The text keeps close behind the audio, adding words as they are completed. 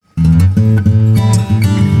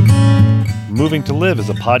Moving to Live is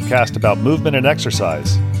a podcast about movement and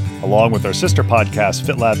exercise. Along with our sister podcast,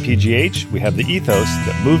 FitLab PGH, we have the ethos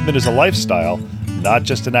that movement is a lifestyle, not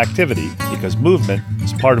just an activity, because movement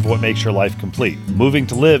is part of what makes your life complete. Moving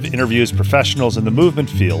to Live interviews professionals in the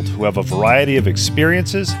movement field who have a variety of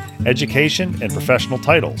experiences, education, and professional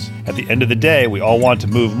titles. At the end of the day, we all want to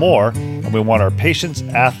move more, and we want our patients,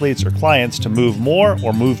 athletes, or clients to move more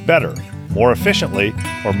or move better, more efficiently,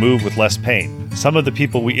 or move with less pain. Some of the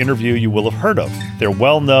people we interview you will have heard of. They're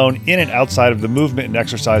well known in and outside of the movement and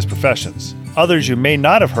exercise professions. Others you may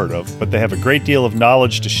not have heard of, but they have a great deal of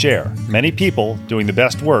knowledge to share. Many people doing the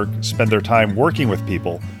best work spend their time working with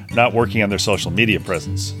people, not working on their social media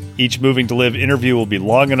presence. Each Moving to Live interview will be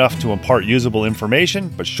long enough to impart usable information,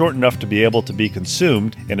 but short enough to be able to be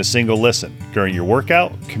consumed in a single listen, during your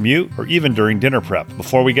workout, commute, or even during dinner prep.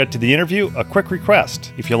 Before we get to the interview, a quick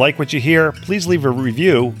request. If you like what you hear, please leave a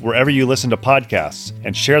review wherever you listen to podcasts,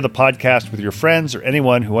 and share the podcast with your friends or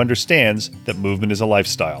anyone who understands that movement is a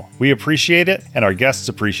lifestyle. We appreciate it, and our guests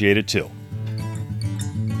appreciate it too.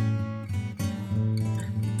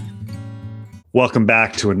 Welcome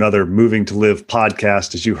back to another Moving to Live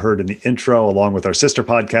podcast. As you heard in the intro, along with our sister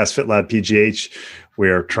podcast, FitLab PGH, we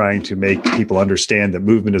are trying to make people understand that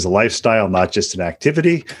movement is a lifestyle, not just an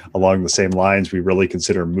activity. Along the same lines, we really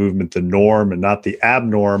consider movement the norm and not the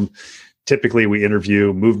abnorm. Typically, we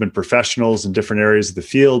interview movement professionals in different areas of the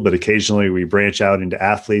field, but occasionally we branch out into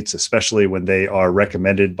athletes, especially when they are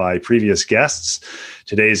recommended by previous guests.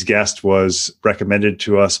 Today's guest was recommended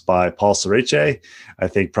to us by Paul Sarace. I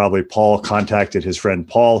think probably Paul contacted his friend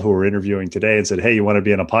Paul, who we're interviewing today, and said, "Hey, you want to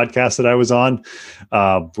be on a podcast that I was on?"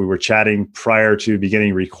 We were chatting prior to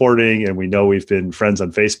beginning recording, and we know we've been friends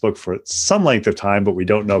on Facebook for some length of time, but we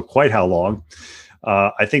don't know quite how long.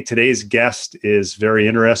 I think today's guest is very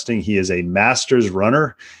interesting. He is a Masters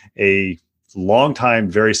runner, a longtime,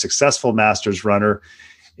 very successful Masters runner.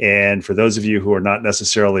 And for those of you who are not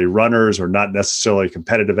necessarily runners or not necessarily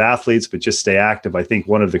competitive athletes, but just stay active, I think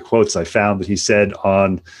one of the quotes I found that he said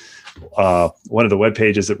on one of the web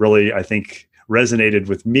pages that really, I think, resonated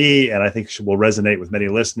with me, and I think will resonate with many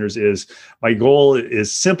listeners, is my goal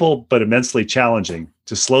is simple but immensely challenging: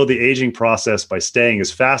 to slow the aging process by staying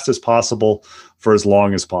as fast as possible for as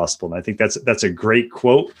long as possible. And I think that's a great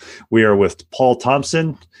quote. We are with Paul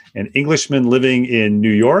Thompson, an Englishman living in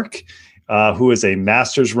New York, who is a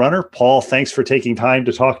Masters runner. Paul, thanks for taking time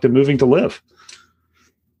to talk to Moving to Live.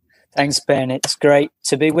 Thanks, Ben. It's great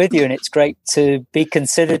to be with you, and it's great to be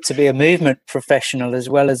considered to be a movement professional as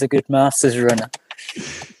well as a good Masters runner.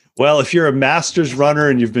 Well, if you're a Masters runner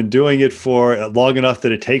and you've been doing it for long enough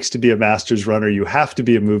that it takes to be a Masters runner, you have to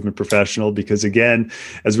be a movement professional, because again,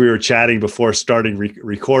 as we were chatting before starting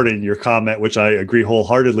recording, your comment, which I agree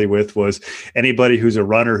wholeheartedly with, was anybody who's a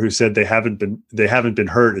runner who said they haven't been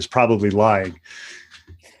hurt is probably lying.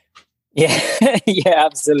 Yeah, yeah,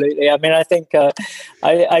 absolutely. I mean, I think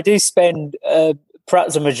I do spend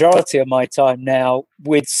perhaps a majority of my time now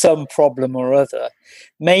with some problem or other.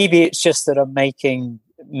 Maybe it's just that I'm making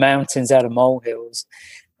mountains out of molehills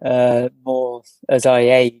more as I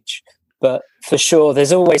age, but for sure,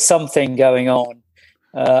 there's always something going on.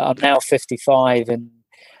 I'm now 55, and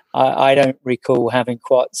I don't recall having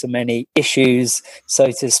quite so many issues,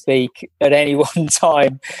 so to speak, at any one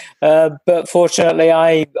time. But fortunately,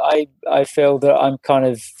 I feel that I'm kind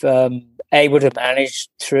of able to manage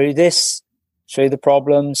through this, through the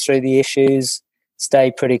problems, through the issues,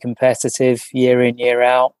 stay pretty competitive year in, year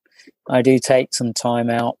out. I do take some time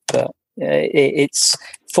out, but it's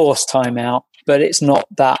forced time out, but it's not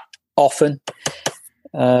that often.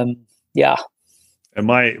 Yeah. And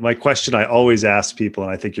my question I always ask people,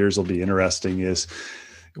 and I think yours will be interesting, is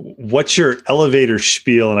what's your elevator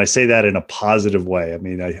spiel? And I say that in a positive way. I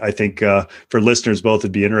mean, I think for listeners both,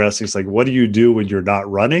 it'd be interesting. It's like, what do you do when you're not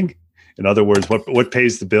running? In other words, what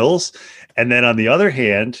pays the bills? And then on the other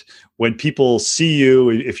hand, when people see you,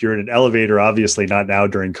 if you're in an elevator, obviously not now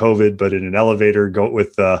during COVID, but in an elevator, go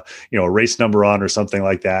with a race number on or something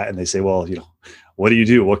like that, and they say, well, what do you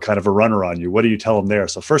do? What kind of a runner are you? What do you tell them there?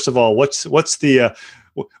 So first of all, what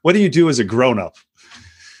do you do as a grown-up?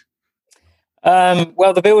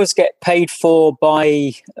 Well, the bills get paid for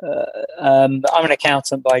by, I'm an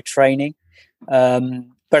accountant by training,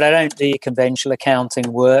 but I don't do conventional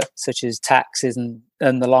accounting work such as taxes and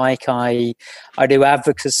the like. I do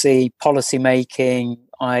advocacy, policy making.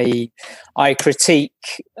 I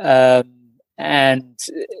critique and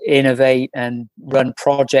innovate and run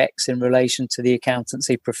projects in relation to the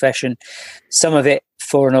accountancy profession. Some of it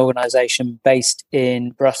for an organisation based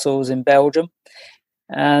in Brussels in Belgium,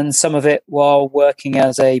 and some of it while working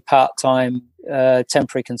as a part-time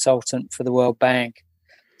temporary consultant for the World Bank.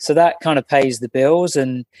 So that kind of pays the bills,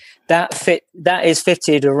 and that is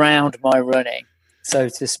fitted around my running, so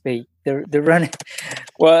to speak. The running,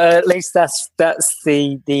 well, at least that's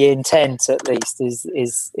the intent. At least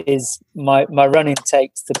is my running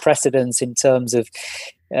takes the precedence in terms of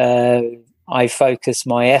I focus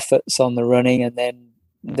my efforts on the running, and then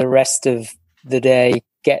the rest of the day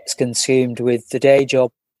gets consumed with the day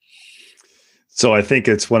job. So I think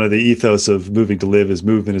it's one of the ethos of Moving to Live is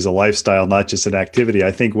movement is a lifestyle, not just an activity.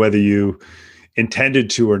 I think whether you intended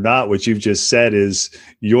to or not, what you've just said is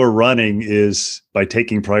your running is, by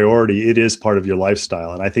taking priority, it is part of your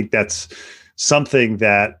lifestyle. And I think that's something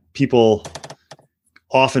that people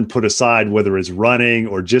often put aside, whether it's running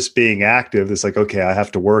or just being active. It's like, okay, I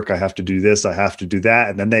have to work, I have to do this, I have to do that.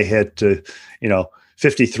 And then they hit to,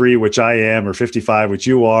 53, which I am, or 55, which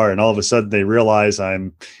you are. And all of a sudden they realize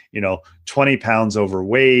I'm, 20 pounds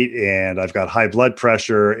overweight, and I've got high blood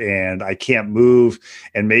pressure, and I can't move.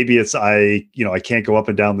 And maybe it's, I can't go up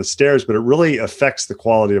and down the stairs, but it really affects the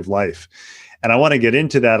quality of life. And I want to get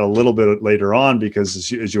into that a little bit later on, because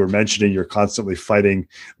as you were mentioning, you're constantly fighting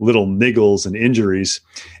little niggles and injuries.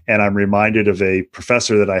 And I'm reminded of a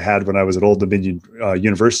professor that I had when I was at Old Dominion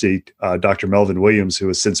University, Dr. Melvin Williams, who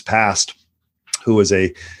has since passed, who was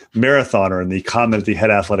a marathoner. And the comment the head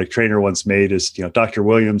athletic trainer once made is, Dr.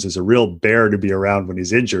 Williams is a real bear to be around when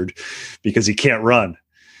he's injured because he can't run.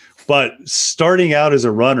 But starting out as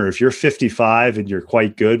a runner, if you're 55 and you're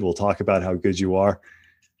quite good, we'll talk about how good you are.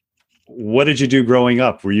 What did you do growing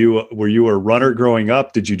up? Were you a runner growing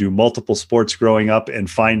up? Did you do multiple sports growing up and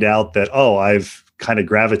find out that, I've kind of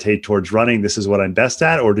gravitate towards running, this is what I'm best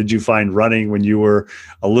at? Or did you find running when you were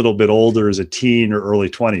a little bit older, as a teen or early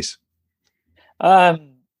 20s?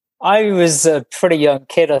 I was a pretty young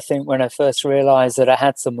kid, I think, when I first realized that I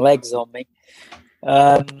had some legs on me.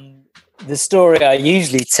 The story I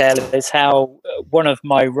usually tell is how one of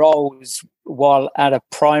my roles while at a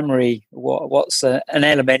primary, an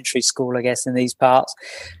elementary school, I guess, in these parts,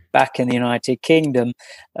 back in the United Kingdom,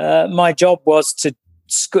 my job was to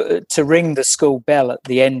ring the school bell at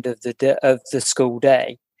the end of the school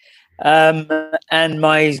day. And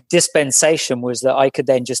my dispensation was that I could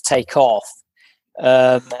then just take off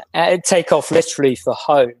literally for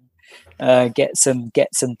home, get some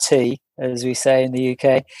tea, as we say in the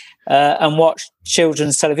UK, and watch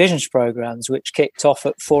children's television programs, which kicked off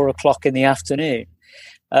at 4:00 in the afternoon.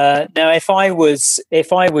 Now, if I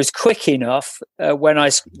was quick enough, when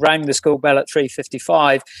I rang the school bell at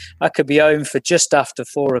 3:55, I could be home for just after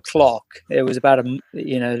 4:00. It was about a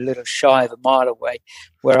little shy of a mile away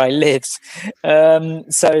where I lived.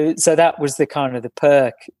 So that was the kind of the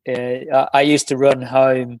perk. I used to run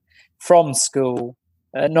home from school,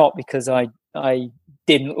 not because I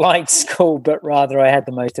didn't like school, but rather I had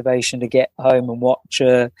the motivation to get home and watch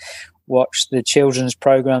the children's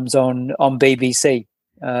programs on BBC.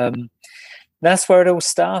 That's where it all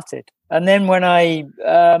started. And then when I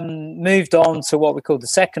moved on to what we call the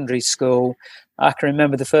secondary school, I can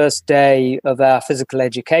remember the first day of our physical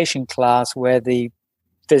education class where the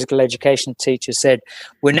physical education teacher said,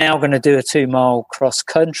 "We're now going to do a 2-mile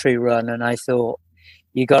cross-country run." And I thought,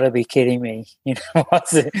 you got to be kidding me.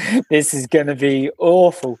 This is going to be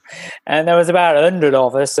awful. And there was about 100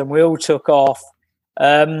 of us, and we all took off.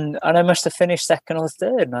 And I must have finished second or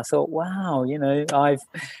third. And I thought, wow,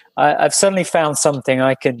 I've suddenly found something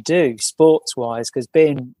I can do sports-wise, because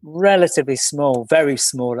being relatively small, very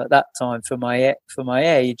small at that time for my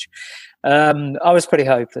age, I was pretty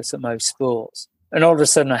hopeless at most sports. And all of a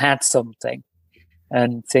sudden I had something,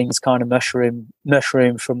 and things kind of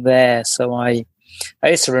mushroom from there. So I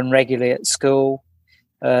used to run regularly at school,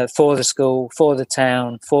 for the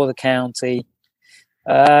town, for the county.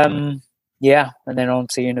 And then on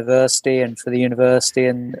to university, and for the university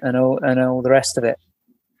and all the rest of it.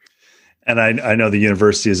 And I know the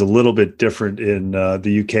university is a little bit different in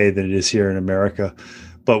the UK than it is here in America.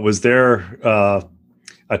 But was there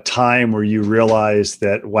a time where you realized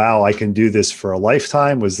that, wow, I can do this for a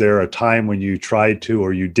lifetime? Was there a time when you tried to,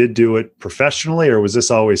 or you did do it professionally? Or was this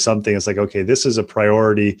always something, it's like, okay, this is a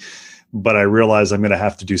priority, but I realize I'm going to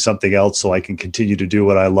have to do something else so I can continue to do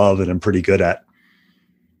what I love and I'm pretty good at?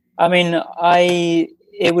 I mean,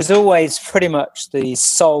 it was always pretty much the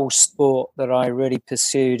sole sport that I really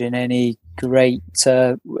pursued in any great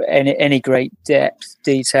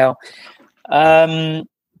detail.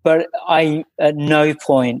 But at no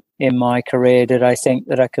point in my career did I think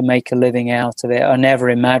that I could make a living out of it. I never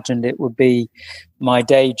imagined it would be my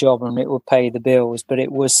day job and it would pay the bills, but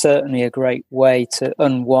it was certainly a great way to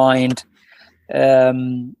unwind.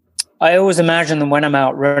 I always imagine that when I'm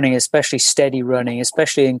out running, especially steady running,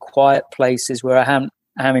 especially in quiet places where I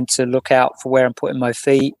having to look out for where I'm putting my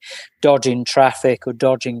feet, dodging traffic or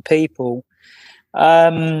dodging people.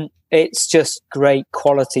 It's just great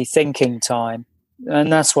quality thinking time.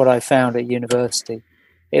 And that's what I found at university.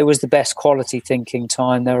 It was the best quality thinking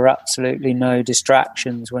time. There were absolutely no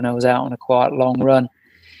distractions when I was out on a quite long run.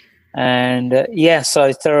 And yes,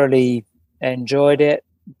 I thoroughly enjoyed it.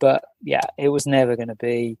 But yeah, it was never going to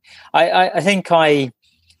be. I think I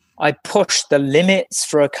pushed the limits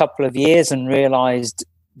for a couple of years and realized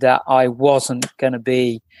that I wasn't going to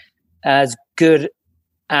be as good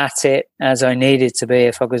at it as I needed to be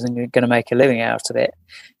if I wasn't going to make a living out of it.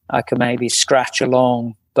 I could maybe scratch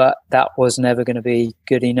along, but that was never going to be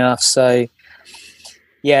good enough. So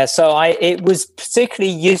yeah, it was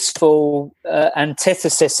particularly useful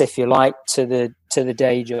antithesis, if you like, to the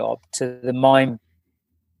day job, to the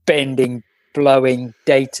mind-bending, blowing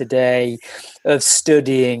day-to-day of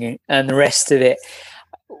studying and the rest of it.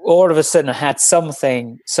 All of a sudden I had some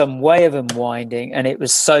way of unwinding, and it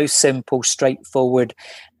was so simple, straightforward,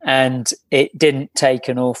 and it didn't take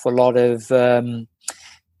an awful lot of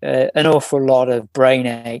brain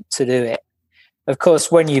ache to do it. Of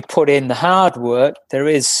course, when you put in the hard work, there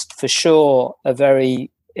is for sure a very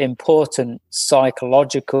important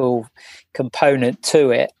psychological component to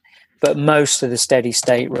it. But most of the steady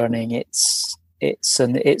state running, it's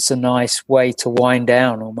a nice way to wind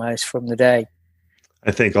down almost from the day.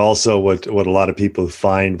 I think also what a lot of people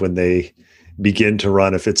find when they begin to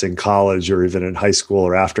run, if it's in college or even in high school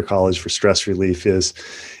or after college for stress relief, is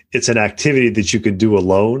it's an activity that you could do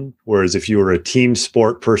alone. Whereas if you were a team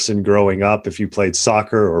sport person growing up, if you played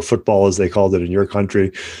soccer or football, as they called it in your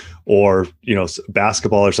country, or,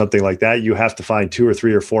 basketball or something like that, you have to find 2 or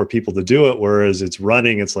 3 or 4 people to do it. Whereas it's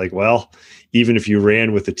running, it's like, well, even if you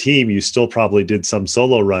ran with a team, you still probably did some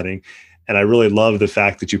solo running. And I really love the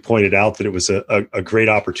fact that you pointed out that it was a great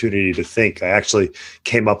opportunity to think. I actually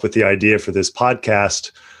came up with the idea for this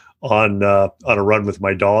podcast on a run with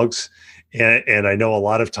my dogs. And I know a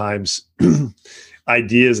lot of times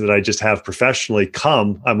ideas that I just have professionally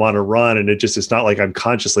I'm on a run, and it's not like I'm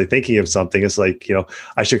consciously thinking of something. It's like,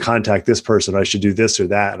 I should contact this person, I should do this or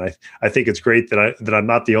that. And I think it's great that I'm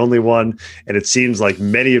not the only one. And it seems like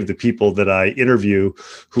many of the people that I interview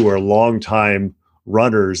who are longtime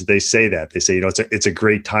runners, they say it's a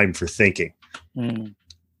great time for thinking. Mm.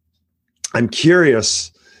 I'm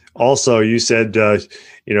curious. Also, you said,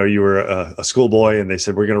 you were a schoolboy and they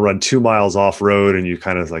said, we're going to run 2 miles off road. And you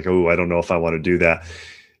kind of like, oh, I don't know if I want to do that.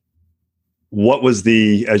 What was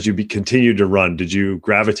as you continued to run, did you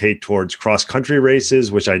gravitate towards cross country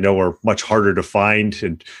races, which I know are much harder to find?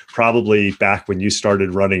 And probably back when you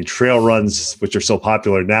started running, trail runs, which are so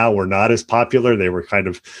popular now, were not as popular. They were kind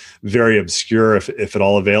of very obscure, if at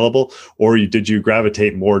all available. Or did you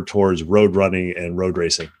gravitate more towards road running and road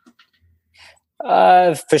racing?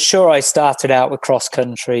 For sure, I started out with cross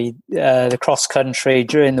country. The cross country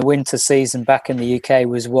during the winter season back in the UK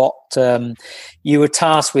was what you were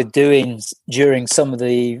tasked with doing during some of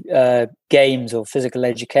the games or physical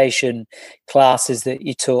education classes that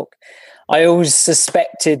you took. I always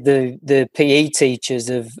suspected the PE teachers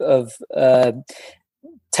of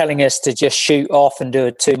telling us to just shoot off and do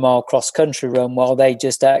a 2-mile cross country run while they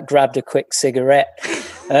just grabbed a quick cigarette.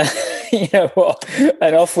 And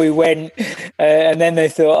off we went. And then they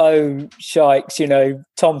thought, oh, shikes,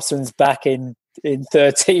 Thompson's back in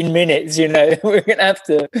 13 minutes, we're going to have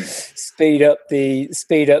to speed up the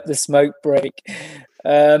smoke break.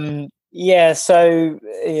 So,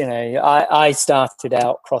 I started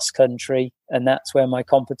out cross country, and that's where my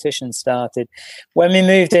competition started. When we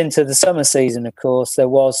moved into the summer season, of course, there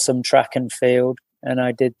was some track and field, and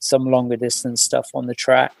I did some longer distance stuff on the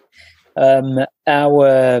track.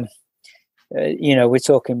 We're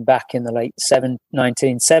talking back in the late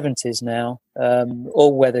 1970s now.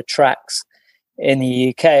 All-weather tracks in the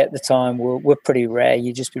UK at the time were pretty rare.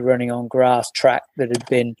 You'd just be running on grass track that had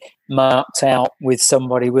been marked out with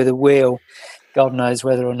somebody with a wheel. God knows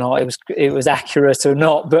whether or not it was accurate or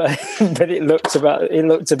not, but it looked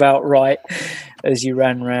about right as you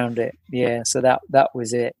ran around it. Yeah, so that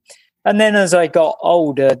was it. And then as I got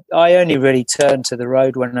older, I only really turned to the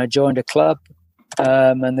road when I joined a club.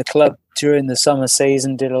 And the club during the summer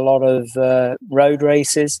season did a lot of road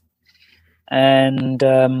races. And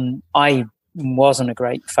I wasn't a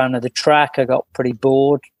great fan of the track. I got pretty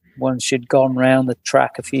bored once you'd gone round the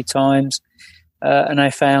track a few times. And I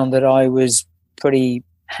found that I was pretty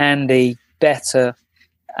better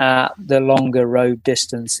at the longer road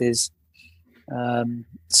distances.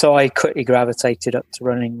 So I quickly gravitated up to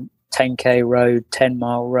running 10K road,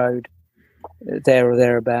 10-mile road, there or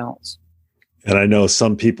thereabouts. And I know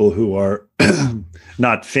some people who are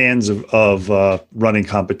not fans of running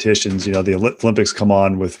competitions. You know, the Olympics come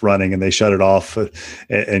on with running and they shut it off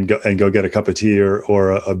and go get a cup of tea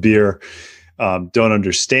or a beer. Don't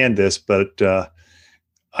understand this, but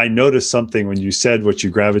I noticed something when you said what you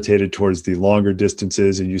gravitated towards the longer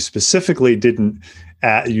distances, and you specifically didn't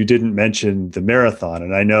mention the marathon.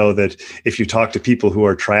 And I know that if you talk to people who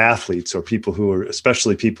are triathletes or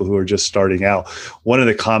especially people who are just starting out, one of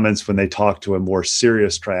the comments when they talk to a more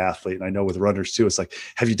serious triathlete, and I know with runners too, it's like,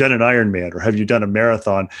 have you done an Ironman or have you done a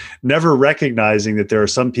marathon? Never recognizing that there are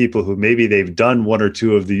some people who maybe they've done one or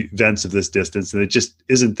two of the events of this distance and it just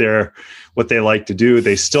isn't what they like to do.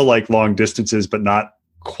 They still like long distances, but not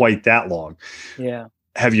quite that long. Yeah.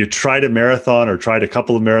 Have you tried a marathon or tried a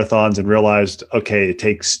couple of marathons and realized, okay, it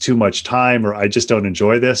takes too much time, or I just don't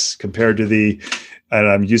enjoy this compared to and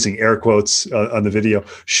I'm using air quotes on the video,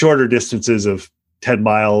 shorter distances of 10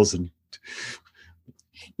 miles? And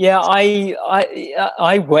yeah,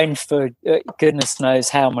 I went for goodness knows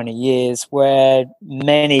how many years where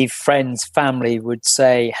many friends, family would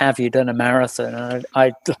say, have you done a marathon? And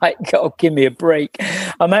I'd like, oh, give me a break.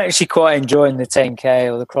 I'm actually quite enjoying the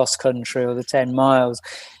 10K or the cross country or the 10 miles.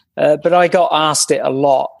 But I got asked it a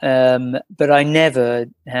lot, but I never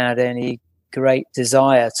had any great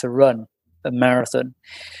desire to run a marathon.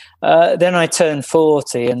 Then I turned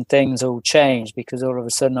 40 and things all changed because all of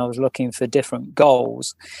a sudden I was looking for different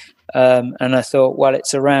goals. And I thought, well,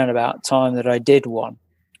 it's around about time that I did one.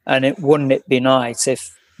 And wouldn't it be nice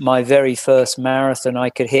if my very first marathon,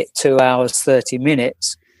 I could hit 2 hours, 30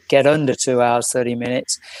 minutes, get under 2 hours, 30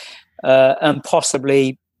 minutes, and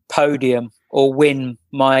possibly podium or win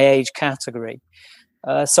my age category.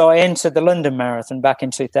 So I entered the London Marathon back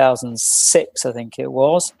in 2006, I think it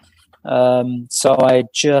was. So I'd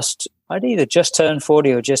either just turned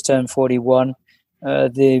 40 or just turned 41.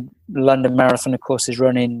 The London Marathon, of course, is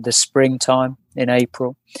run in the springtime in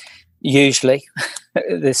April. Usually,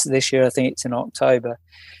 this year I think it's in October,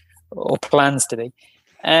 or plans to be.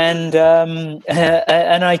 And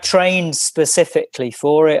I trained specifically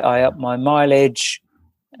for it. I upped my mileage,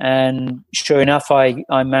 and sure enough, I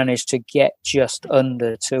managed to get just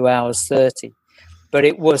under 2 hours 30. But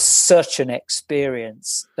it was such an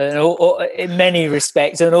experience, in many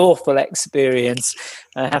respects, an awful experience,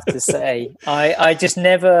 I have to say. I just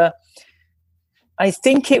never, I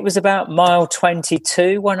think it was about mile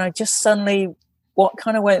 22 when I just suddenly, what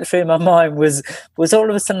kind of went through my mind was all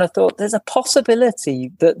of a sudden I thought, there's a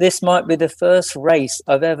possibility that this might be the first race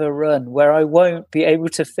I've ever run where I won't be able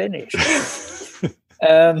to finish.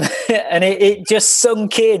 And it just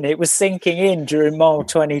sunk in. It was sinking in during mile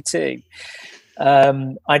 22.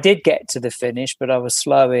 I did get to the finish, but I was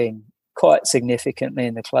slowing quite significantly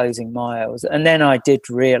in the closing miles. And then I did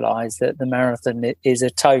realize that the marathon is a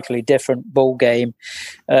totally different ball game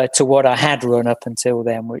to what I had run up until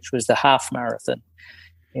then, which was the half marathon.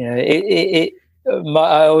 You know,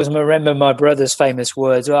 I always remember my brother's famous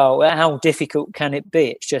words, "Oh, how difficult can it be?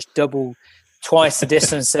 It's just twice the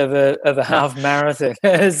distance of a half marathon."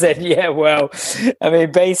 I said, yeah, well, I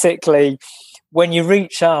mean, basically, when you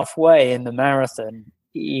reach halfway in the marathon,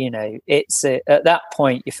 you know, it's at that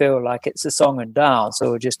point you feel like it's a song and dance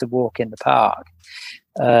or just a walk in the park.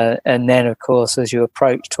 And then, of course, as you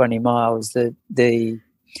approach 20 miles, the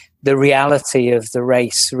reality of the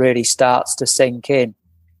race really starts to sink in.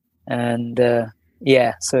 And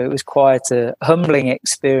so it was quite a humbling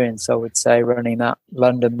experience, I would say, running that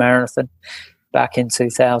London Marathon back in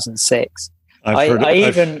 2006.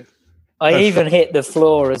 I even hit the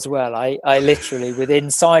floor as well. I literally,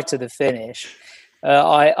 within sight of the finish,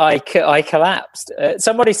 I collapsed.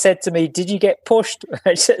 Somebody said to me, "Did you get pushed?"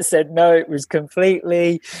 I said, "No, it was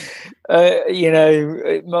completely, I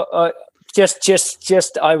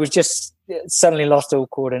was just suddenly lost all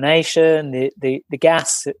coordination. The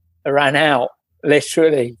gas ran out,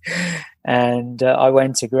 literally, and I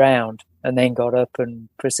went to ground and then got up and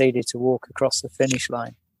proceeded to walk across the finish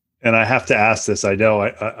line." And I have to ask this. I know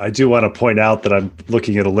I do want to point out that I'm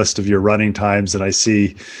looking at a list of your running times, and I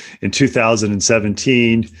see in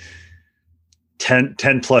 2017,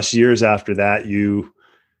 10 plus years after that, you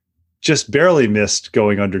just barely missed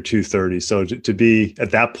going under 2:30. So to be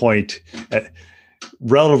at that point,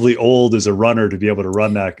 relatively old as a runner, to be able to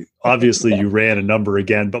run that, obviously you ran a number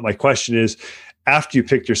again. But my question is, after you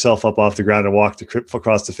picked yourself up off the ground and walked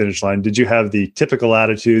across the finish line, did you have the typical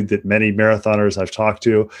attitude that many marathoners I've talked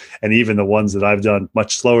to, and even the ones that I've done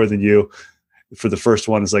much slower than you, for the first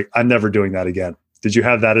one is like, I'm never doing that again? Did you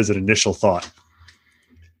have that as an initial thought?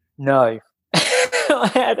 No. I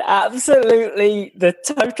had absolutely the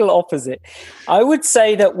total opposite. I would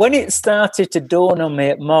say that when it started to dawn on me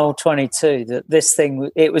at mile 22 that this thing,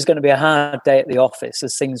 it was going to be a hard day at the office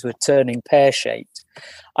as things were turning pear-shaped,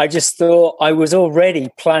 I just thought I was already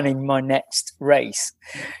planning my next race,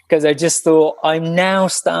 because I just thought I'm now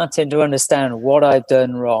starting to understand what I've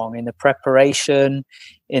done wrong in the preparation,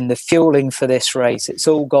 in the fueling for this race. It's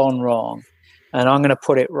all gone wrong, and I'm going to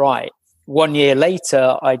put it right. 1 year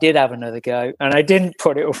later, I did have another go, and I didn't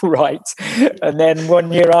put it right. And then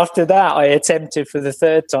 1 year after that, I attempted for the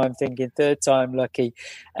third time, thinking third time lucky,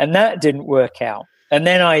 and that didn't work out. And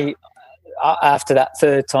then after that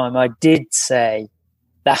third time, I did say,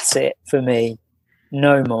 that's it for me,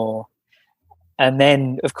 no more. And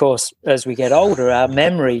then, of course, as we get older, our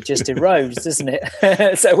memory just erodes, doesn't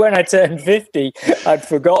it? So when I turned 50, I'd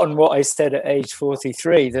forgotten what I said at age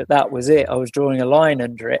 43, that was it. I was drawing a line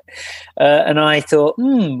under it. And I thought,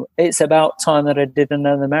 it's about time that I did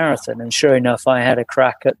another marathon. And sure enough, I had a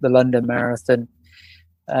crack at the London Marathon.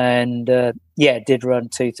 And, did run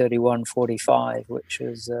 2:31:45, which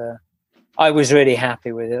was, I was really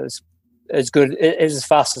happy with it. It was as good, as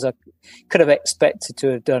fast as I could have expected to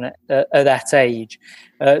have done it at that age.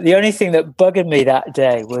 The only thing that buggered me that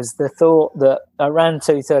day was the thought that I ran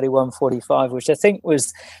 2:31:45, which I think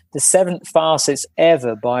was the seventh fastest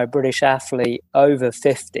ever by a British athlete over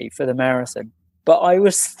 50 for the marathon. But I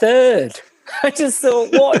was third. I just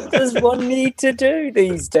thought, what does one need to do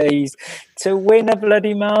these days to win a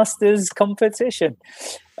bloody Masters competition?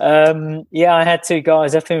 I had two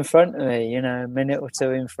guys up in front of me, a minute or two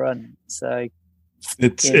in front. So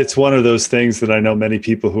it's one of those things that I know many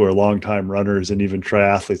people who are longtime runners and even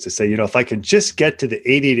triathletes to say, if I can just get to the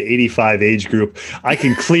 80 to 85 age group, I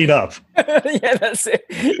can clean up. Yeah, that's it.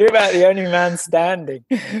 You're about the only man standing,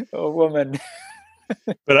 or woman.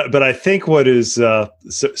 But I think what is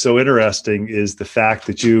so interesting is the fact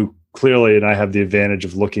that you clearly, and I have the advantage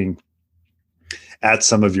of looking at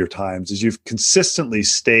some of your times, is you've consistently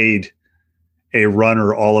stayed a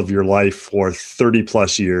runner all of your life for 30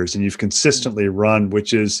 plus years, and you've consistently run,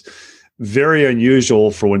 which is very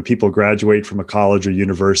unusual for when people graduate from a college or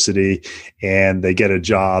university and they get a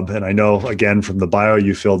job. And I know, again, from the bio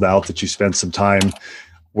you filled out, that you spent some time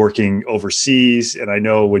working overseas. And I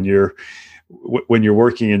know when you're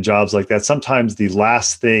working in jobs like that, sometimes the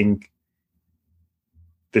last thing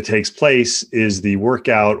that takes place is the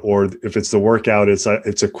workout, or if it's the workout, it's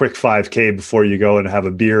a quick 5K before you go and have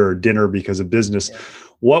a beer or dinner because of business. Yeah.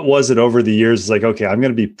 What was it over the years? It's like, okay, I'm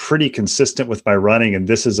going to be pretty consistent with my running, and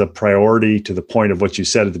this is a priority, to the point of what you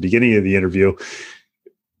said at the beginning of the interview,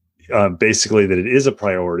 basically that it is a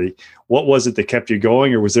priority. What was it that kept you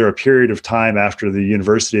going? Or was there a period of time after the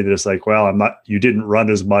university that it's like, well, you didn't run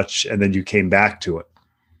as much, and then you came back to it?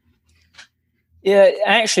 Yeah,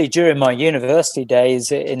 actually, during my university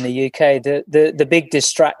days in the UK, the big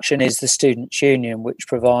distraction is the Students' Union, which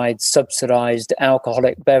provides subsidised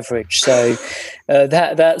alcoholic beverage. So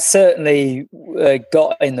that certainly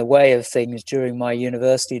got in the way of things during my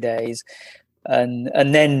university days. And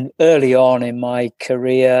then early on in my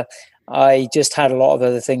career, I just had a lot of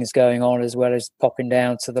other things going on, as well as popping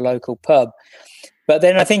down to the local pub. But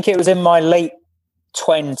then I think it was in my late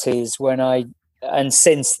 20s and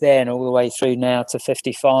since then, all the way through now to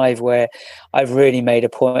 55, where I've really made a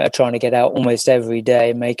point of trying to get out almost every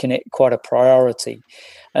day, making it quite a priority.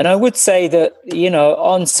 And I would say that,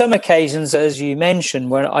 on some occasions, as you mentioned,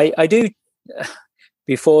 when I do,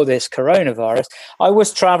 before this coronavirus, I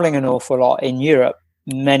was traveling an awful lot in Europe,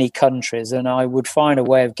 many countries, and I would find a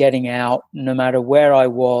way of getting out no matter where I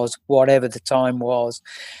was, whatever the time was.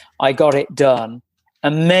 I got it done.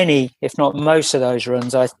 And many, if not most of those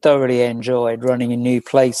runs, I thoroughly enjoyed running in new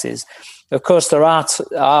places. Of course, there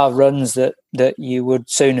are runs that you would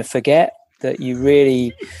sooner forget, that you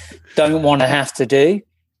really don't want to have to do,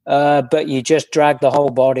 but you just drag the whole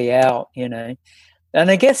body out, And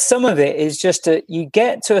I guess some of it is just that you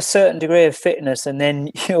get to a certain degree of fitness, and then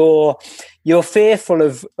you're fearful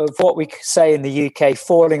of what we say in the UK,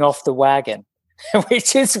 falling off the wagon.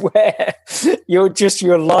 Which is where your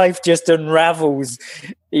life just unravels,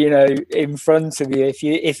 in front of you.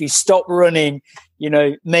 If you stop running,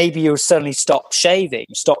 maybe you'll suddenly stop shaving,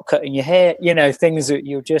 stop cutting your hair, things that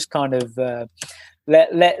you'll just kind of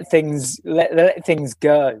let things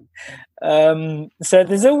go. So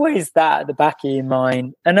there's always that at the back of your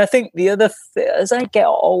mind. And I think the other as I get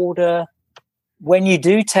older, when you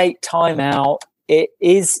do take time out, it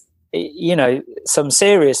is, some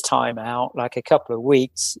serious time out, like a couple of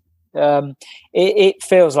weeks, it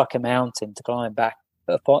feels like a mountain to climb back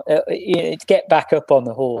get back up on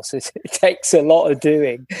the horse. It takes a lot of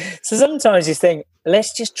doing. So sometimes you think,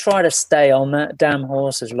 let's just try to stay on that damn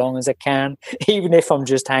horse as long as I can, even if I'm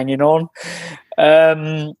just hanging on,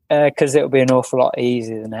 because it'll be an awful lot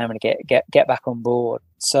easier than having to get back on board.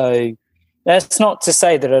 So that's not to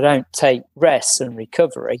say that I don't take rest and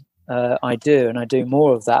recovery. I do, and I do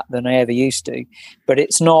more of that than I ever used to. But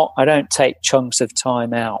it's not, I don't take chunks of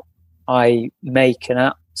time out. I make an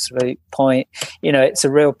absolute point. It's a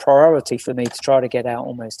real priority for me to try to get out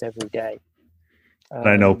almost every day. And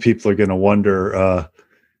I know people are going to wonder,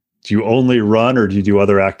 do you only run or do you do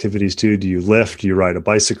other activities too? Do you lift? Do you ride a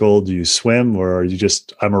bicycle? Do you swim? Or are you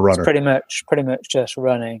just, I'm a runner? It's pretty much just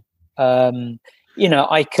running. I'm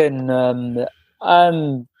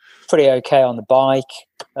pretty okay on the bike.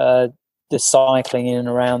 The cycling in and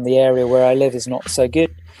around the area where I live is not so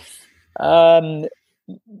good. But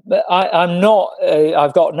I'm not,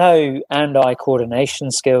 I've got no hand-eye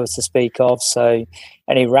coordination skills to speak of, so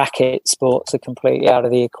any racket sports are completely out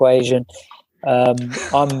of the equation.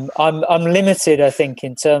 I'm limited, I think,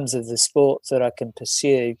 in terms of the sports that I can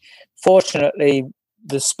pursue. Fortunately,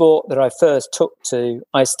 the sport that I first took to,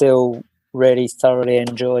 I still really thoroughly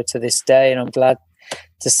enjoy to this day, and I'm glad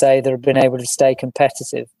to say that I've been able to stay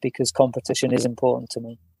competitive because competition is important to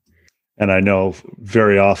me. And I know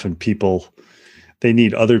very often they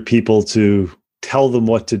need other people to tell them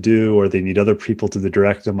what to do, or they need other people to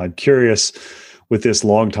direct them. I'm curious, with this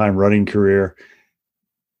long time running career,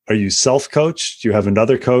 are you self-coached? Do you have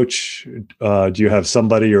another coach? Do you have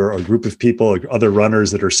somebody or a group of people, or other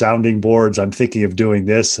runners that are sounding boards? I'm thinking of doing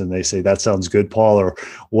this, and they say, that sounds good, Paul. Or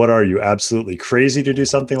what, are you absolutely crazy to do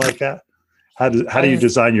something like that? How do you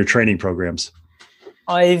design your training programs?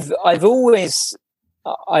 I've always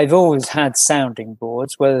had sounding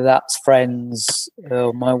boards, whether that's friends,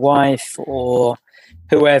 or my wife, or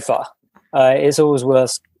whoever. It's always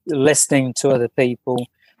worth listening to other people,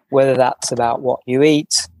 whether that's about what you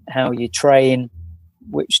eat, how you train,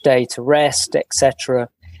 which day to rest, etc.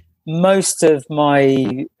 Most of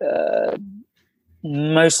my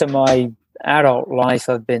adult life,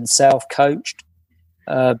 I've been self-coached.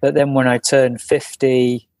 But then when I turned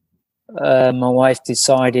 50, my wife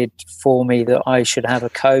decided for me that I should have a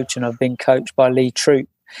coach, and I've been coached by Lee Troop,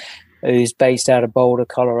 who's based out of Boulder,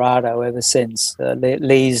 Colorado ever since.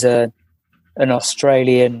 Lee's an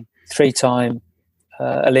Australian 3-time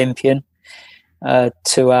Olympian,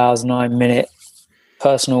 2 hours, 9 minute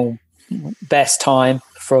personal best time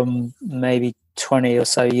from maybe 20 or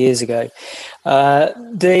so years ago. I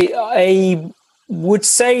would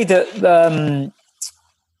say that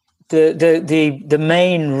the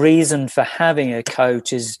main reason for having a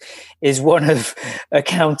coach is one of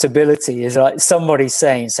accountability. Is like somebody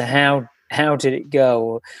saying, so how did it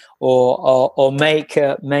go, or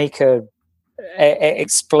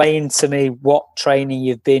explain to me what training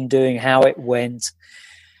you've been doing, how it went.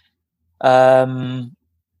 There's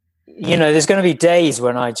going to be days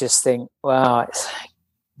when I just think, wow,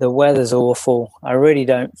 the weather's awful. I really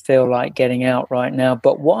don't feel like getting out right now.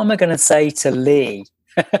 But what am I going to say to Lee?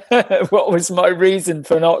 What was my reason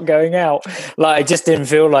for not going out? Like, I just didn't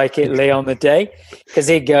feel like it, Lee, on the day, because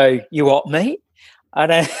he'd go, "You what, mate?"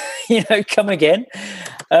 And come again.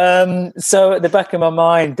 So at the back of my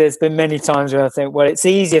mind, there's been many times where I think, well, it's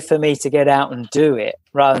easier for me to get out and do it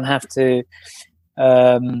rather than have to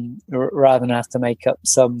make up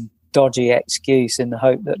some dodgy excuse in the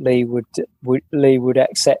hope that Lee would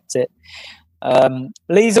accept it.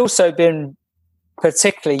 Lee's also been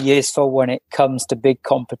particularly useful when it comes to big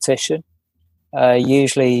competition.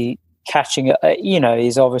 Usually catching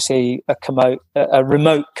he's obviously a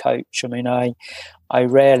remote coach. I mean, I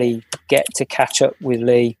rarely get to catch up with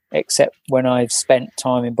Lee except when I've spent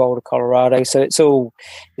time in Boulder, Colorado. So it's all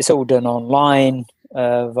done online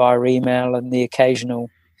via email and the occasional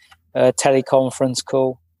teleconference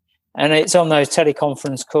call. And it's on those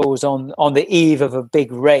teleconference calls on the eve of a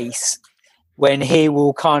big race when he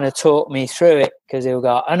will kind of talk me through it, because he'll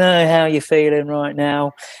go, "I know how you're feeling right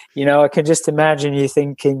now. I can just imagine you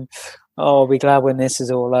thinking, oh, I'll be glad when this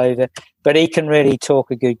is all over." But he can really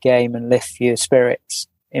talk a good game and lift your spirits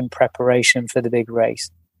in preparation for the big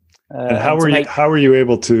race. And how were you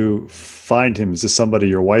able to find him? Is this somebody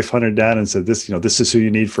your wife hunted down and said, this is who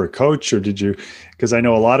you need for a coach? Or did you, because I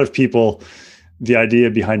know a lot of people, the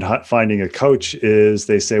idea behind finding a coach is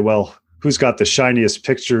they say, well, who's got the shiniest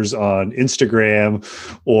pictures on Instagram,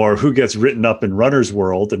 or who gets written up in Runner's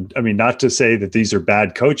World? And I mean, not to say that these are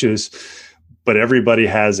bad coaches, but everybody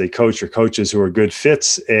has a coach or coaches who are good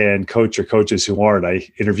fits and coach or coaches who aren't. I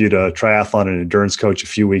interviewed a triathlon and endurance coach a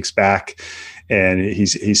few weeks back, And he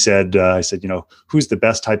said, I said, who's the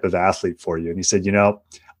best type of athlete for you? And he said,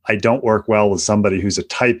 I don't work well with somebody who's a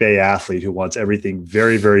type A athlete who wants everything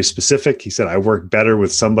very, very specific. He said, I work better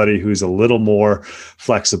with somebody who's a little more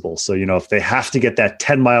flexible. So, if they have to get that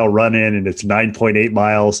 10-mile run in and it's 9.8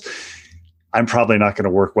 miles, I'm probably not going to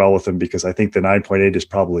work well with them because I think the 9.8 is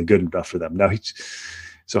probably good enough for them. Now,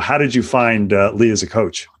 so how did you find Lee as a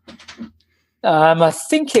coach? I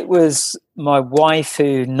think it was my wife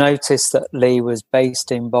who noticed that Lee was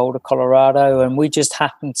based in Boulder, Colorado, and we just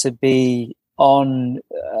happened to be on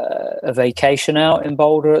a vacation out in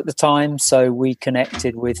Boulder at the time. So we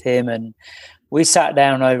connected with him and we sat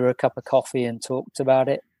down over a cup of coffee and talked about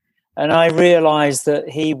it. And I realized that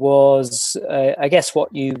he was, I guess,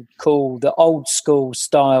 what you call the old school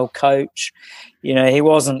style coach. He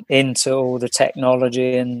wasn't into all the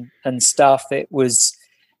technology and stuff. It was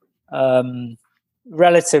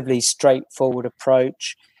relatively straightforward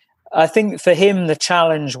approach. I think for him, the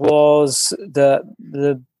challenge was that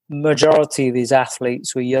the majority of his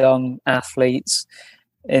athletes were young athletes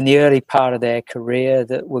in the early part of their career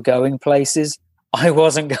that were going places. I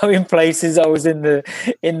wasn't going places. I was in the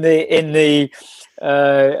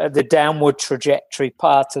downward trajectory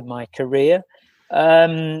part of my career,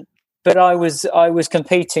 but I was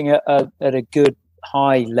competing at a good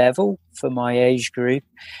high level for my age group,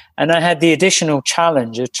 and I had the additional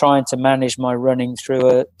challenge of trying to manage my running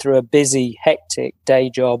through a busy, hectic day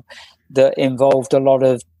job that involved a lot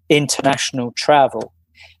of international travel.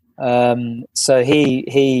 So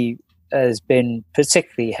he has been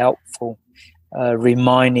particularly helpful,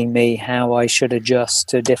 reminding me how I should adjust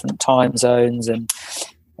to different time zones and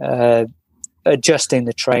adjusting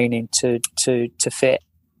the training to fit.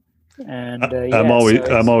 And I'm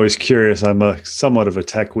always curious. I'm somewhat of a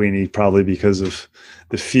tech weenie, probably because of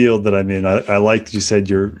the field that I'm in. I like you said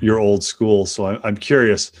you're old school, so I'm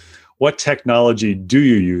curious. What technology do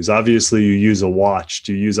you use? Obviously, you use a watch.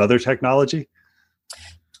 Do you use other technology?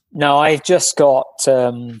 No, I've just got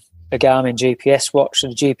a Garmin GPS watch. The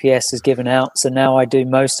GPS is given out, so now I do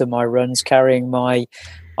most of my runs carrying my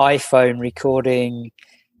iPhone, recording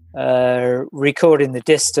the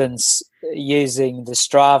distance using the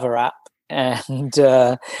Strava app. And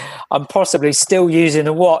I'm possibly still using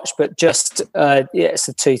a watch, but just it's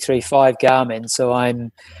a 235 Garmin, so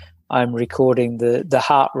I'm recording the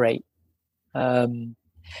heart rate.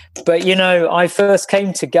 But I first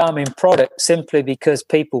came to Garmin product simply because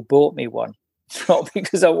people bought me one, not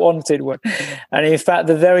because I wanted one. And in fact,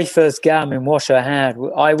 the very first Garmin watch I had,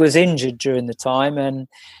 I was injured during the time,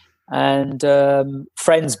 and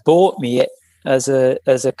friends bought me it as a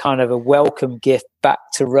kind of a welcome gift back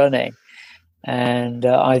to running, and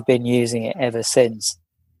I've been using it ever since.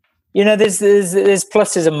 There's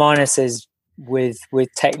pluses and minuses with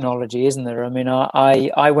technology, isn't there? I mean,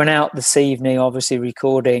 I went out this evening, obviously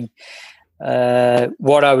recording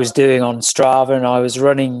what I was doing on Strava, and I was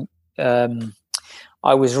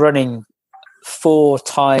running 4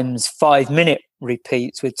 times 5-minute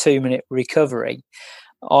repeats with 2-minute recovery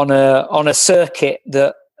on a circuit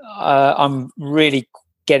that I'm really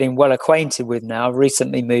getting well acquainted with now. I've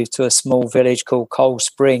recently moved to a small village called Cold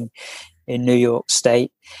Spring in New York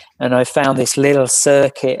State, and I found this little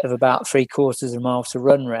circuit of about 3/4 of a mile to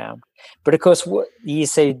run round. But of course, what you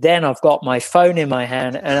see, then I've got my phone in my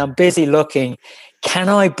hand and I'm busy looking, can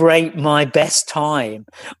I break my best time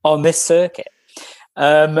on this circuit?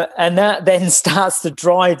 And that then starts to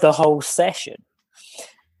drive the whole session.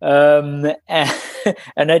 And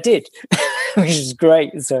I did, which is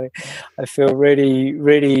great. So I feel really,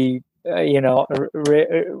 really,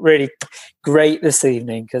 really great this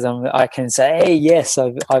evening because I can say, hey, yes,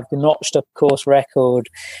 I've notched up course record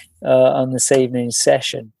on this evening's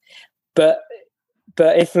session. But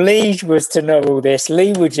if Lee was to know all this,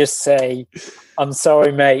 Lee would just say, I'm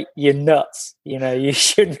sorry, mate, you're nuts. You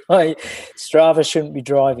shouldn't. Strava shouldn't be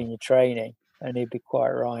driving your training, and he'd be quite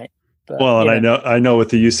right. But, well, and I know with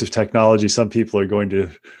the use of technology, some people are going to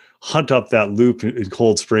hunt up that loop in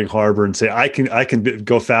Cold Spring Harbor and say, I can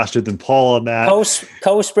go faster than Paul on that.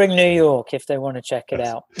 Cold Spring, New York, if they want to check it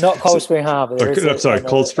out. Not Cold Spring Harbor.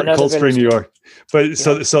 Cold Spring, New York. But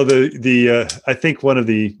so the I think one of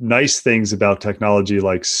the nice things about technology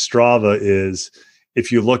like Strava is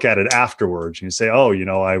if you look at it afterwards, you say, oh,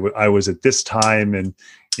 I was at this time and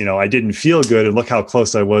I didn't feel good and look how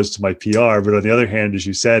close I was to my PR. But on the other hand, as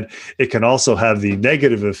you said, it can also have the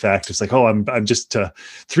negative effect. It's like, oh, I'm just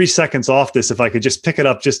 3 seconds off this. If I could just pick it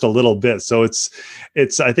up just a little bit. So it's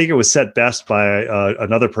I think it was said best by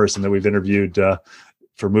another person that we've interviewed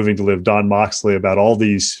for Moving to Live, Don Moxley, about all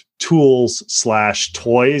these tools /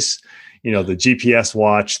 toys. the GPS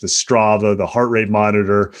watch, the Strava, the heart rate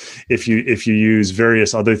monitor. If you use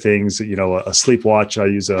various other things, a sleep watch, I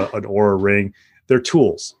use an Oura ring. They're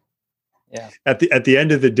tools. Yeah. At the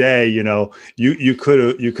end of the day, you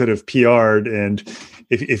could have PR'd, and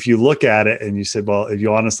if you look at it and you said, well, if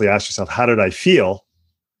you honestly ask yourself, how did I feel?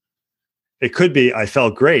 It could be I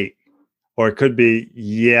felt great, or it could be,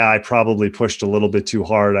 yeah, I probably pushed a little bit too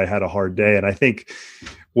hard. I had a hard day. And I think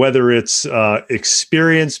whether it's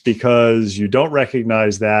experience because you don't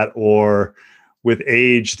recognize that, or with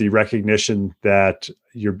age, the recognition that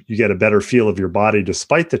you get a better feel of your body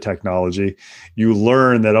despite the technology, you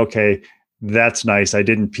learn that, okay, that's nice. I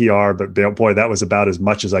didn't PR, but boy, that was about as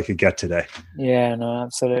much as I could get today. Yeah, no,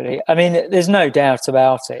 absolutely. I mean, there's no doubt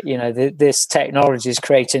about it. This technology is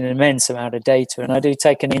creating an immense amount of data, and I do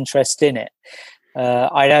take an interest in it.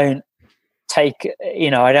 I don't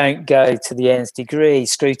go to the nth degree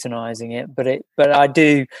scrutinizing it, but I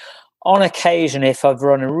do, on occasion, if I've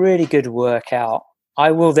run a really good workout, I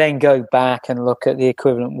will then go back and look at the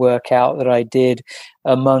equivalent workout that I did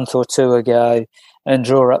a month or two ago and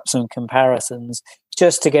draw up some comparisons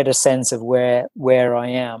just to get a sense of where I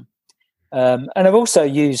am. And I've also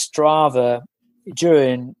used Strava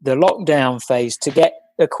during the lockdown phase to get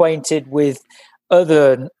acquainted with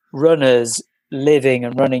other runners living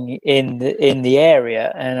and running in the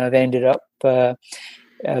area, and I've ended up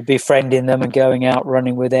befriending them and going out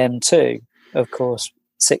running with them too. Of course,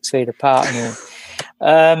 6 feet apart and all.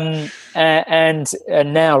 And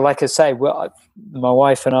now, like I say, my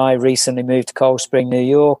wife and I recently moved to Cold Spring, New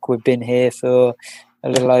York. We've been here for a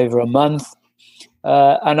little over a month,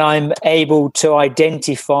 and I'm able to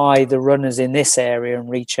identify the runners in this area and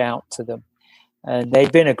reach out to them. And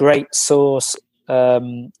they've been a great source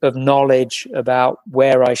of knowledge about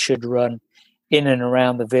where I should run in and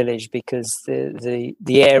around the village, because the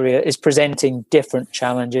area is presenting different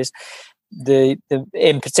challenges.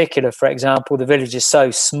 In particular, for example, the village is so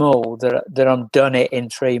small that I'm done it in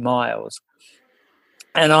 3 miles.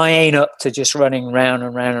 And I ain't up to just running round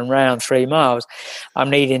and round and round 3 miles. I'm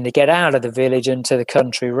needing to get out of the village into the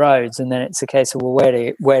country roads, and then it's a case of, well,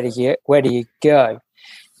 where do you go?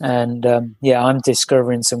 And I'm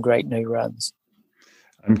discovering some great new runs.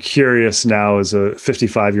 I'm curious now, as a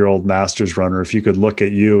 55-year-old masters runner, if you could look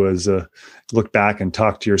back and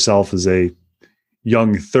talk to yourself as a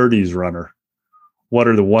young 30s runner, what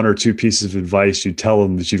are the 1 or 2 pieces of advice you tell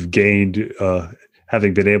them that you've gained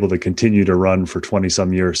having been able to continue to run for 20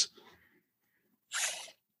 some years?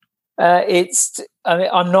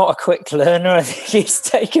 I'm not a quick learner. I think it's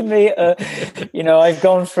taken me, I've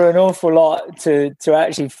gone through an awful lot to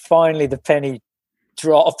actually finally the penny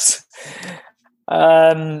drops.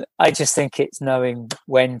 I just think it's knowing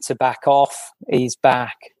when to back off, ease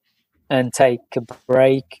back, and take a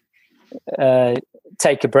break.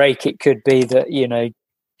 It could be that,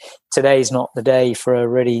 today's not the day for a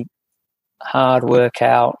really hard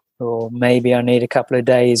workout, or maybe I need a couple of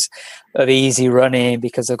days of easy running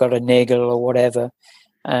because I've got a niggle or whatever.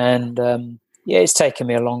 And it's taken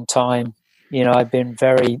me a long time. I've been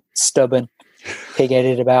very stubborn,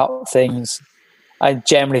 pig-headed about things. I'm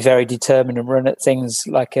generally very determined and run at things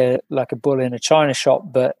like a bull in a china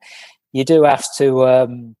shop, but you do have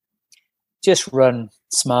to just run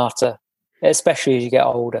smarter, especially as you get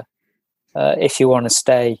older, if you want to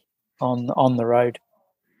stay on the road.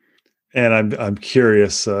 And I'm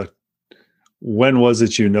curious, when was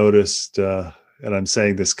it you noticed, and I'm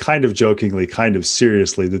saying this kind of jokingly, kind of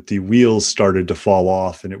seriously, that the wheels started to fall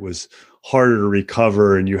off and it was harder to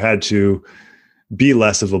recover and you had to be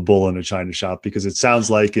less of a bull in a china shop? Because it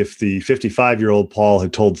sounds like if the 55-year-old Paul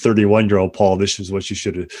had told 31-year-old Paul this is what you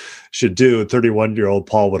should do, 31-year-old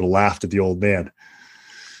Paul would have laughed at the old man.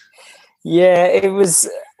 Yeah, it was,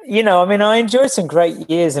 I enjoyed some great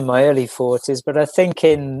years in my early 40s, but I think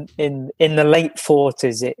in the late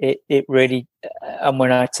 40s, it really, and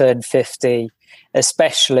when I turned 50,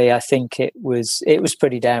 especially, I think it was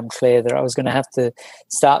pretty damn clear that I was going to have to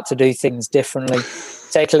start to do things differently,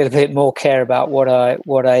 take a little bit more care about what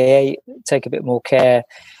I ate, take a bit more care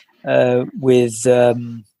with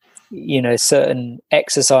certain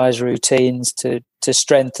exercise routines to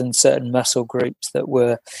strengthen certain muscle groups that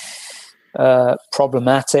were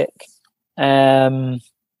problematic. It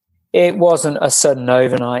wasn't a sudden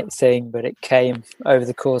overnight thing, but it came over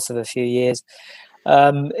the course of a few years.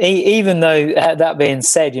 Even though, that being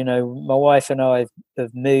said, my wife and I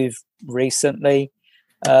have moved recently.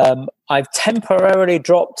 I've temporarily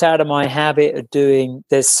dropped out of my habit of doing,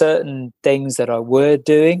 there's certain things that I were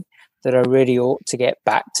doing that I really ought to get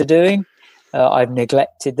back to doing. I've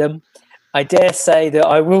neglected them. I dare say that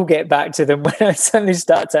I will get back to them when I suddenly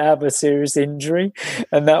start to have a serious injury,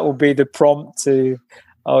 and that will be the prompt to,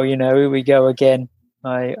 oh, here we go again.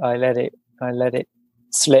 I let it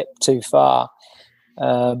slip too far.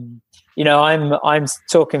 I'm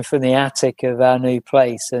talking from the attic of our new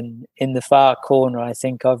place, and in the far corner, I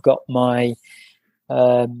think I've got my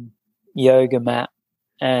yoga mat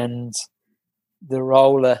and the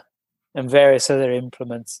roller and various other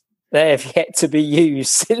implements. They have yet to be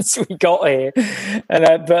used since we got here,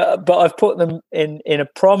 and but I've put them in a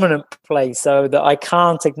prominent place so that I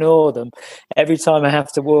can't ignore them. Every time I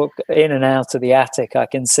have to walk in and out of the attic, I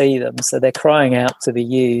can see them, so they're crying out to be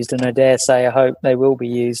used. And I dare say, I hope they will be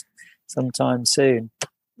used sometime soon.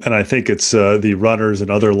 And I think it's the runners and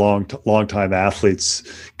other long time athletes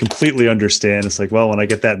completely understand. It's like, well, when I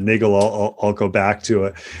get that niggle, I'll go back to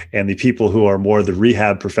it. And the people who are more the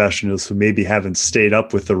rehab professionals who maybe haven't stayed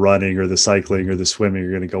up with the running or the cycling or the swimming are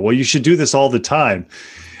going to go, well, you should do this all the time.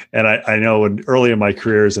 And I know early in my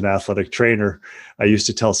career as an athletic trainer, I used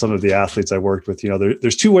to tell some of the athletes I worked with,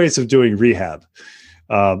 there's two ways of doing rehab.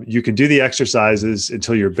 You can do the exercises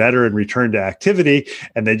until you're better and return to activity,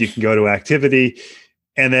 and then you can go to activity.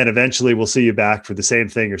 And then eventually we'll see you back for the same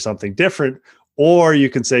thing or something different. Or you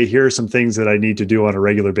can say, here are some things that I need to do on a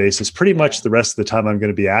regular basis. Pretty much the rest of the time I'm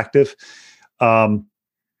going to be active. As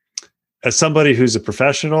somebody who's a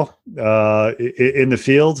professional in the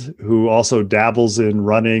field, who also dabbles in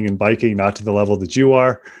running and biking, not to the level that you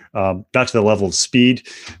are, not to the level of speed,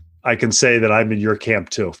 I can say that I'm in your camp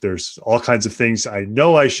too. There's all kinds of things I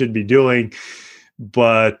know I should be doing,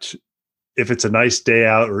 but if it's a nice day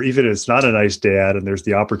out, or even if it's not a nice day out and there's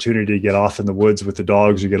the opportunity to get off in the woods with the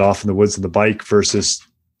dogs or get off in the woods on the bike versus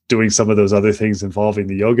doing some of those other things involving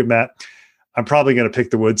the yoga mat, I'm probably going to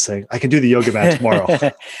pick the woods, saying I can do the yoga mat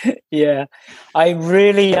tomorrow. Yeah, I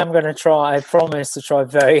really am going to try. I promise to try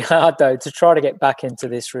very hard, though, to try to get back into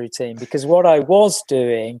this routine, because what I was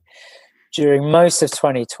doing during most of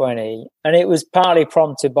 2020, and it was partly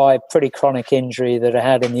prompted by a pretty chronic injury that I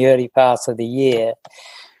had in the early part of the year.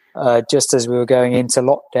 Just as we were going into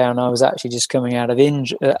lockdown, I was actually just coming out of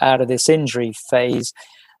this injury phase.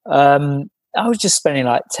 I was just spending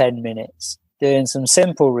like 10 minutes doing some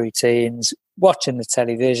simple routines, watching the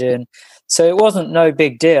television. So it wasn't no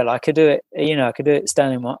big deal. I could do it, I could do it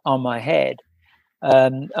standing on my head.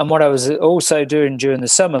 And what I was also doing during the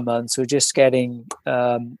summer months was just getting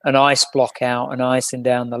an ice block out and icing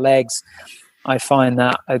down the legs. I find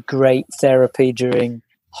that a great therapy during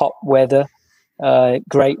hot weather.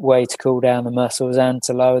 Great way to cool down the muscles and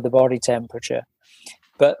to lower the body temperature.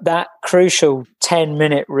 But that crucial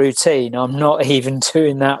 10-minute routine, I'm not even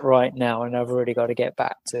doing that right now, and I've already got to get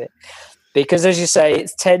back to it. Because as you say,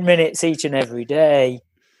 it's 10 minutes each and every day.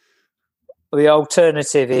 The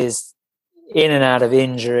alternative is in and out of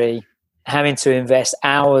injury, having to invest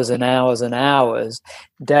hours and hours and hours,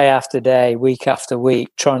 day after day, week after week,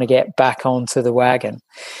 trying to get back onto the wagon.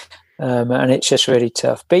 And it's just really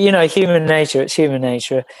tough. But, human nature, it's human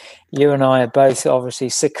nature. You and I are both obviously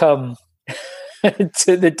succumb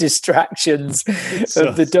to the distractions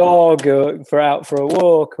of the dog or out for a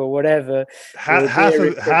walk or whatever.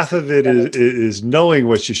 Half of it is knowing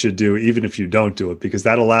what you should do, even if you don't do it, because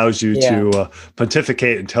that allows you to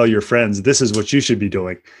pontificate and tell your friends, this is what you should be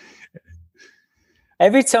doing.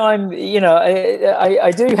 Every time,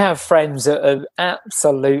 I do have friends that are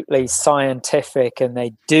absolutely scientific and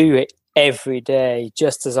they do it every day,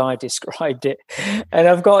 just as I described it. And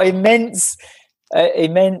I've got immense,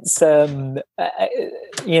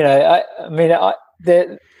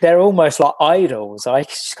 they're almost like idols. I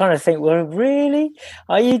just kind of think, well, really?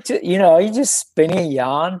 Are you just spinning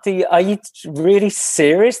yarn? Are you really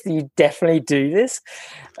serious? Do you definitely do this?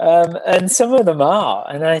 And some of them are.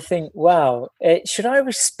 And I think, wow, should I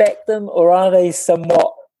respect them, or are they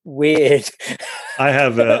somewhat weird? I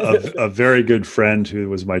have a very good friend who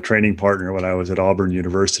was my training partner when I was at Auburn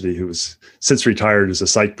University, who was since retired as a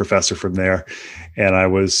psych professor from there. And I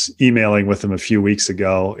was emailing with him a few weeks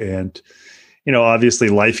ago, and obviously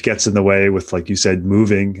life gets in the way with, like you said,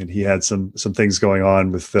 moving, and he had some things going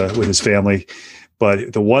on with his family.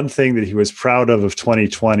 But the one thing that he was proud of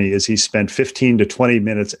 2020 is he spent 15 to 20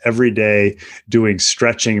 minutes every day doing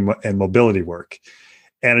stretching and mobility work.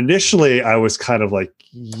 And initially I was kind of like,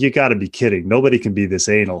 you got to be kidding. Nobody can be this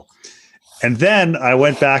anal. And then I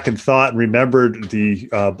went back and thought and remembered the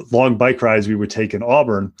long bike rides we would take in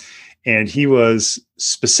Auburn. And he was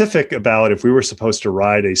specific about if we were supposed to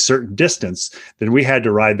ride a certain distance, then we had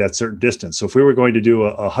to ride that certain distance. So if we were going to do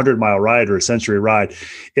a 100-mile ride or a century ride,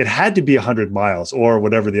 it had to be 100 miles or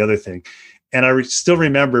whatever the other thing. And I still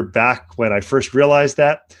remember back when I first realized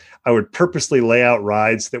that, I would purposely lay out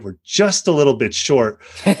rides that were just a little bit short,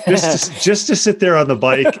 just to sit there on the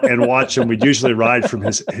bike and watch him. We'd usually ride from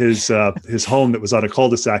his home that was on a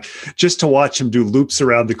cul-de-sac, just to watch him do loops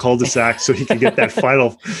around the cul-de-sac so he could get that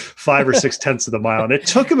final 5 or 6 tenths of the mile. And it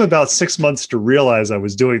took him about 6 months to realize I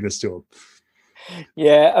was doing this to him.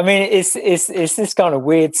 Yeah, I mean, it's this kind of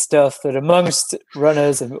weird stuff that amongst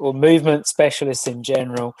runners or movement specialists in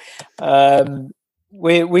general,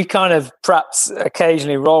 we kind of perhaps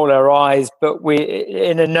occasionally roll our eyes, but we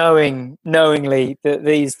in a knowingly that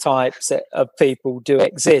these types of people do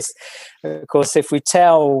exist. Of course, if we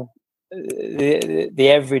tell the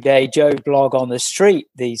everyday Joe Blogg on the street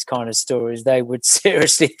these kind of stories, they would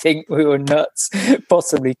seriously think we were nuts,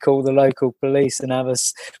 possibly call the local police and have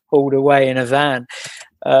us hauled away in a van.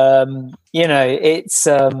 It's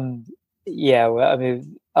I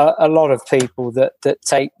mean, a lot of people that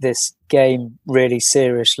take this game really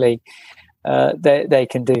seriously, they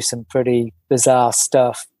can do some pretty bizarre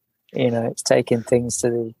stuff. It's taking things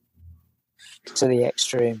to the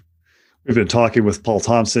extreme. We've been talking with Paul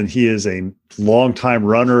Thompson. He is a longtime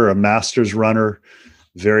runner, a masters runner,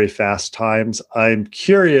 very fast times. I'm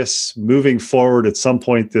curious, moving forward, at some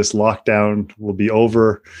point this lockdown will be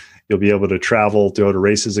over. You'll be able to travel, go to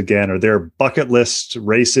races again. Are there bucket list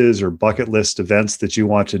races or bucket list events that you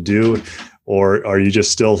want to do? Or are you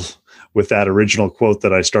just still with that original quote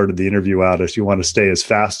that I started the interview out, if you want to stay as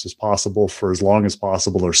fast as possible for as long as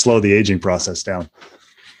possible or slow the aging process down?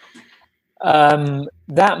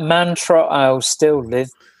 That mantra I'll still live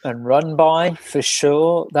and run by for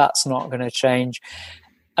sure. That's not going to change.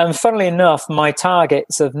 And funnily enough, my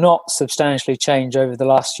targets have not substantially changed over the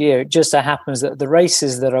last year. It just so happens that the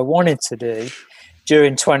races that I wanted to do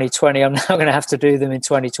during 2020, I'm now going to have to do them in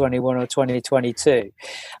 2021 or 2022.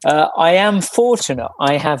 I am fortunate.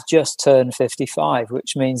 I have just turned 55,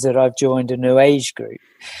 which means that I've joined a new age group.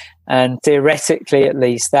 And theoretically, at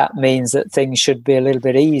least, that means that things should be a little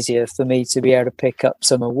bit easier for me to be able to pick up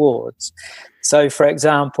some awards. So, for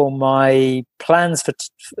example, my plans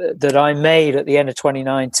that I made at the end of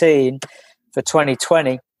 2019 for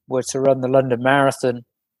 2020 were to run the London Marathon,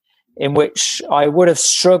 in which I would have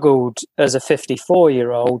struggled as a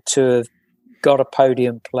 54-year-old to have got a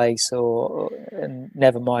podium place and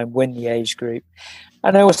never mind win the age group.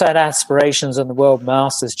 And I also had aspirations on the World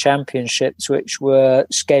Masters Championships, which were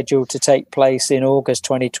scheduled to take place in August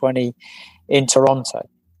 2020 in Toronto.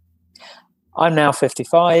 I'm now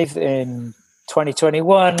 55. In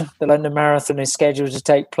 2021, the London Marathon is scheduled to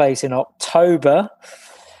take place in October.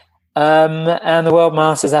 And the World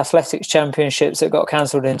Masters Athletics Championships that got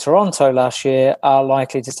cancelled in Toronto last year are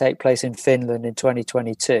likely to take place in Finland in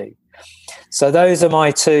 2022. So those are my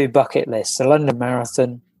two bucket lists: the London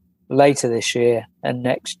Marathon later this year, and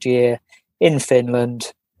next year in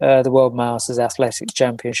Finland, the World Masters Athletics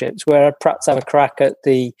Championships, where I perhaps have a crack at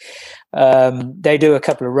they do a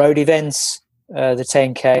couple of road events, the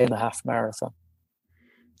 10K and the half marathon.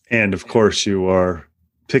 And of course, you are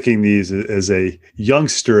picking these as a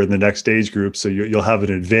youngster in the next age group, so you'll have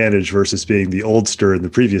an advantage versus being the oldster in the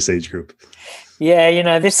previous age group.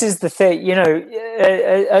 Yeah, this is the thing.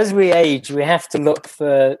 As we age, we have to look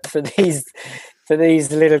for these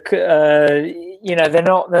little. They're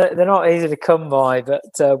not easy to come by. But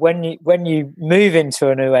when you move into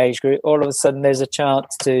a new age group, all of a sudden there's a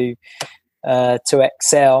chance to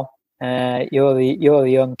excel. You're the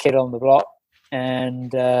young kid on the block,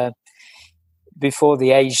 and before the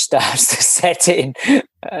age starts to set in,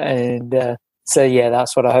 and so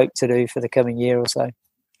that's what I hope to do for the coming year or so.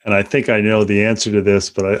 And I think I know the answer to this,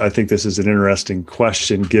 but I think this is an interesting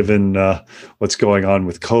question given what's going on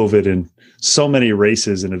with COVID and so many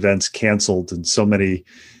races and events canceled, and so many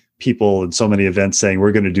people and so many events saying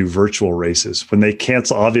we're going to do virtual races. When they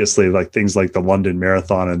cancel, obviously, like things like the London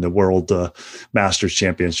Marathon and the World Masters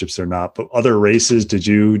Championships, they're not. But other races, did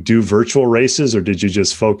you do virtual races, or did you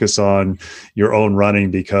just focus on your own running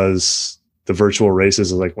because the virtual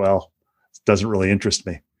races are like, well, it doesn't really interest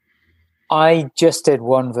me? I just did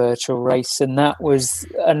one virtual race, and that was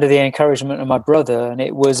under the encouragement of my brother, and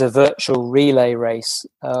it was a virtual relay race.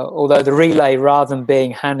 Although the relay, rather than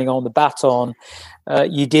being handing on the baton,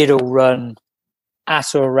 you did all run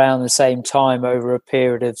at or around the same time over a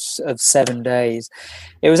period of 7 days.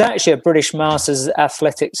 It was actually a British Masters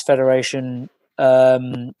Athletics Federation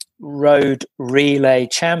Road Relay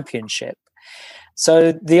Championship.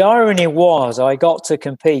 So the irony was I got to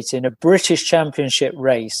compete in a British Championship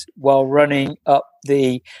race while running up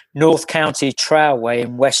the North County Trailway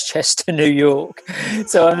in Westchester, New York.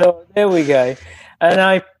 So I thought, there we go. And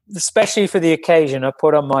I, especially for the occasion, I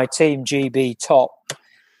put on my Team GB top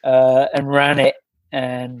and ran it.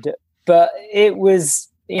 But it was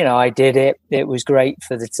I did it. It was great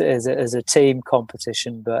for as a team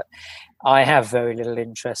competition, but I have very little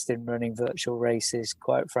interest in running virtual races,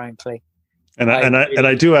 quite frankly. And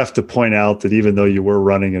I do have to point out that even though you were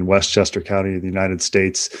running in Westchester County of the United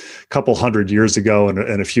States a couple hundred years ago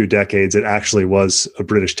and a few decades, it actually was a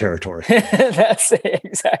British territory. That's it,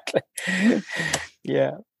 exactly.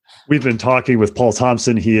 Yeah. We've been talking with Paul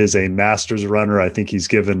Thompson. He is a masters runner. I think he's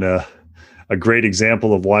given a great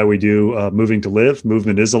example of why we do Moving to Live.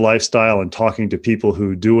 Movement is a lifestyle, and talking to people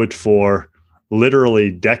who do it for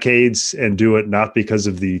literally decades and do it not because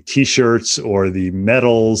of the t-shirts or the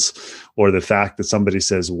medals or the fact that somebody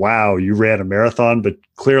says, wow, you ran a marathon, but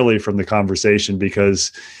clearly from the conversation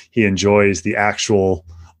because he enjoys the actual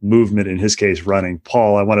movement, in his case, running.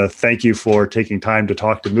 Paul, I want to thank you for taking time to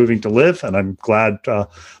talk to Moving to Live. And I'm glad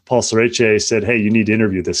Paul Cerece said, hey, you need to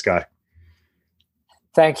interview this guy.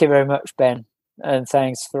 Thank you very much, Ben. And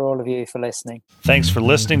thanks for all of you for listening. Thanks for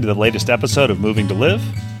listening to the latest episode of Moving to Live.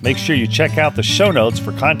 Make sure you check out the show notes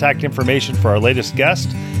for contact information for our latest guest,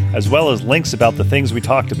 as well as links about the things we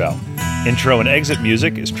talked about. Intro and exit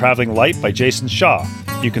music is Traveling Light by Jason Shaw.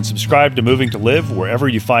 You can subscribe to Moving to Live wherever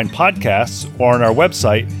you find podcasts or on our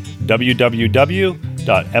website,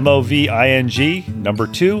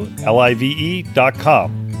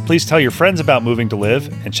 www.moving2live.com. Please tell your friends about Moving to Live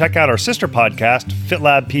and check out our sister podcast,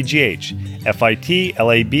 FitLab PGH,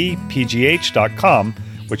 FITLABPGH.com,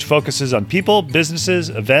 which focuses on people, businesses,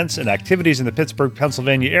 events, and activities in the Pittsburgh,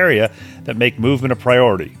 Pennsylvania area that make movement a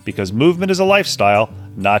priority, because movement is a lifestyle,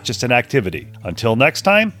 not just an activity. Until next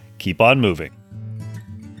time, keep on moving.